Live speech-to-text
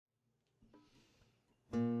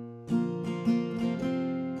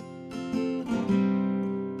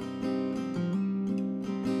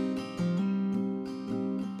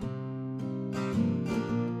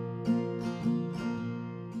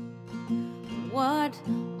What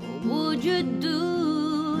would you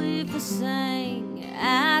do if I sang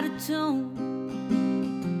out of tune?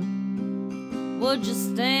 Would you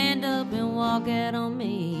stand up and walk out on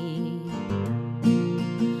me?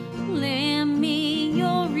 Lend me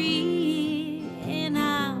your ear and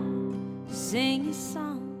I'll sing a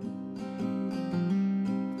song.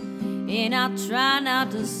 And I'll try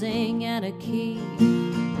not to sing out of key.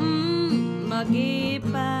 I get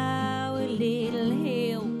by with little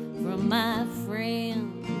help from my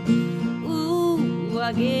friend. Ooh,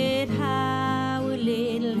 I get high with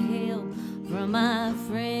little help from my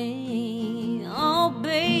friend. Oh,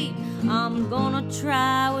 babe, I'm gonna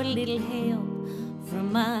try with little help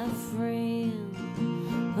from my friend.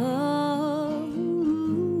 Oh,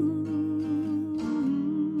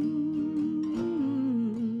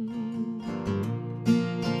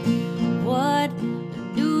 what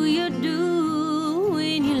do you do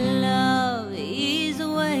when your love is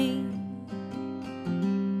away?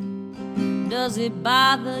 Does it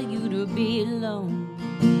bother you to be alone?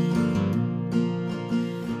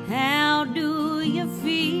 How do you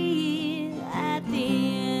feel at the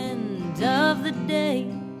end of the day?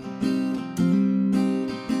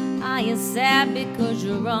 Are you sad because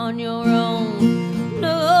you're on your own?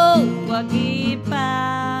 No, I get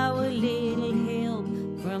by with little help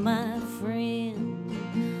from my friend.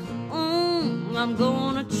 I'm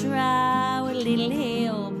gonna try with little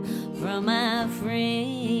help from my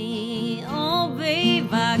friend. Oh,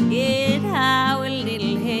 babe, I get high with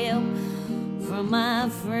little help from my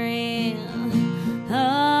friend.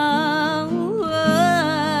 Oh,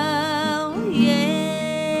 oh,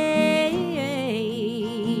 yeah.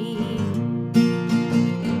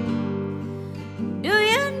 Do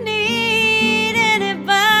you need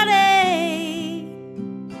anybody?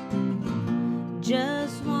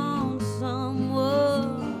 Just want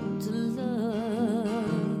someone to love.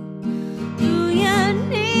 Do you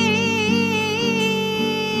need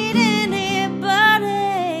anybody?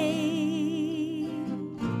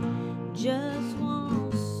 Just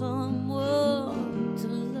want someone to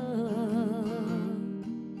love.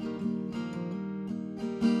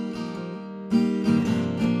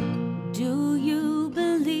 Do you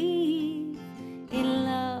believe in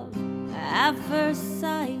love at first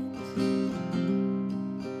sight?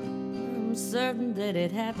 I'm certain that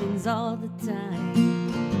it happens all the time.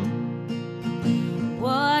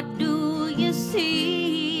 What do you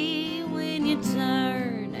see when you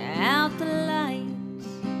turn out the lights?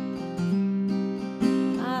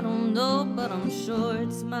 I don't know, but I'm sure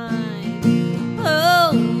it's mine.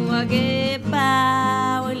 Oh, I guess